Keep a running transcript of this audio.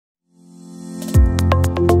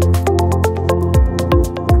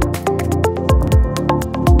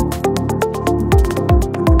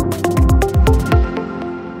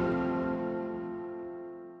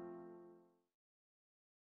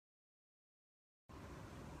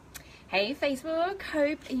Hey Facebook,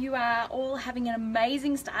 hope you are all having an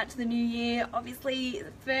amazing start to the new year. Obviously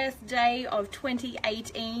the first day of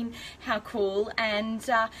 2018, how cool. And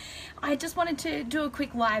I just wanted to do a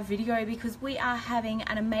quick live video because we are having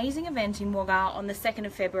an amazing event in Wagga on the 2nd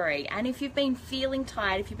of February. And if you've been feeling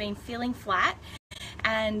tired, if you've been feeling flat,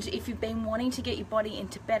 and if you've been wanting to get your body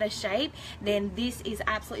into better shape, then this is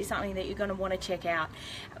absolutely something that you're going to want to check out.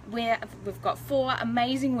 We've got 4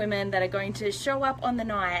 amazing women that are going to show up on the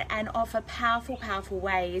night and offer powerful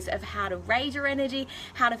ways of how to raise your energy,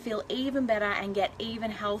 how to feel even better and get even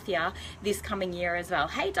healthier this coming year as well.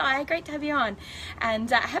 Hey Di, great to have you on. And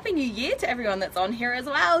Happy New Year to everyone that's on here as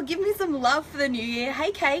well. Give me some love for the new year.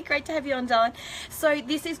 Hey Kate, great to have you on, darling. So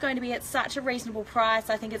this is going to be at such a reasonable price.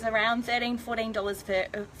 I think it's around $13-14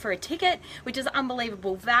 for a ticket, which is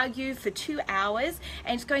unbelievable value for 2 hours,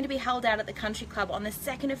 and it's going to be held out at the Country Club on the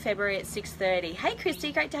 2nd of February at 6:30. Hey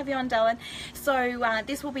Christy, great to have you on, darling. So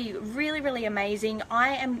this will be really amazing.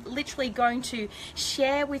 I am literally going to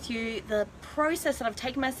share with you the process that I've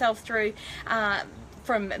taken myself through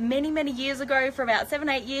from many years ago, for about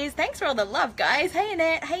 7-8 years. Thanks for all the love, guys. Hey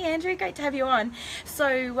Annette, hey Andrew, great to have you on.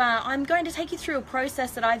 So I'm going to take you through a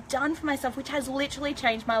process that I've done for myself, which has literally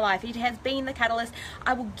changed my life. It has been the catalyst.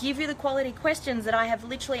 I will give you the quality questions that I have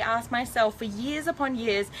literally asked myself for years upon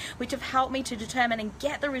years, which have helped me to determine and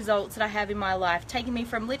get the results that I have in my life, taking me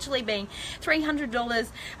from literally being $300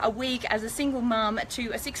 a week as a single mum to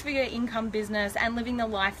a 6-figure income business and living the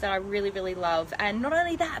life that I really love. And not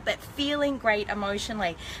only that, but feeling great emotionally.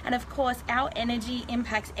 And of course, our energy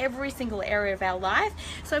impacts every single area of our life.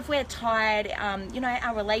 So if we're tired, you know,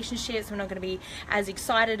 our relationships, we're not going to be as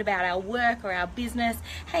excited about our work or our business.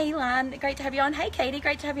 Hey Lan, great to have you on. Hey Katie,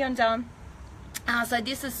 great to have you on, Don. So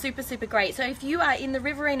this is super great. So if you are in the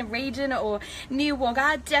Riverina region or near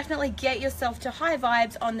Wagga, definitely get yourself to High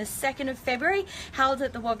Vibes on the 2nd of February, held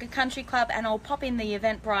at the Wagga Country Club, and I'll pop in the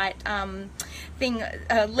Eventbrite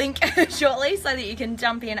link shortly so that you can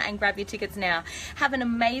jump in and grab your tickets now. Have an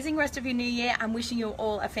amazing rest of your new year. I'm wishing you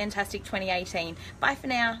all a fantastic 2018. Bye for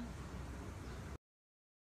now.